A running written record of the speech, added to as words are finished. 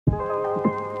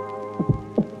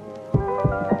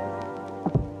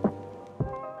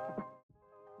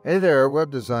Hey there,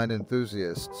 web design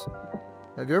enthusiasts.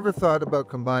 Have you ever thought about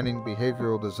combining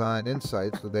behavioral design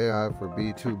insights with AI for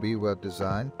B2B web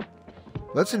design?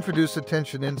 Let's introduce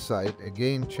Attention Insight, a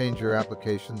game-changer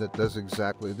application that does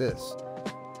exactly this.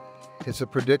 It's a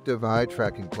predictive eye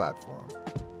tracking platform,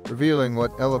 revealing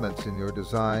what elements in your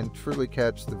design truly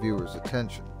catch the viewer's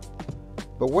attention.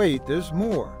 But wait, there's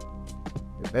more.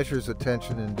 It measures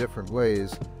attention in different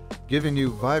ways, giving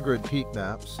you vibrant heat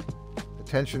maps,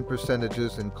 attention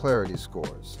percentages, and clarity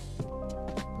scores.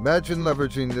 Imagine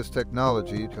leveraging this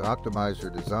technology to optimize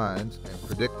your designs and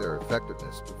predict their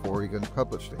effectiveness before even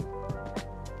publishing.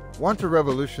 Want to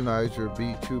revolutionize your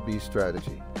B2B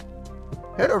strategy?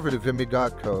 Head over to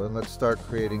Vimi.co and let's start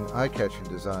creating eye-catching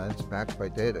designs backed by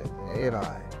data and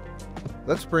AI.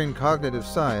 Let's bring cognitive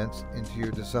science into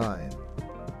your design.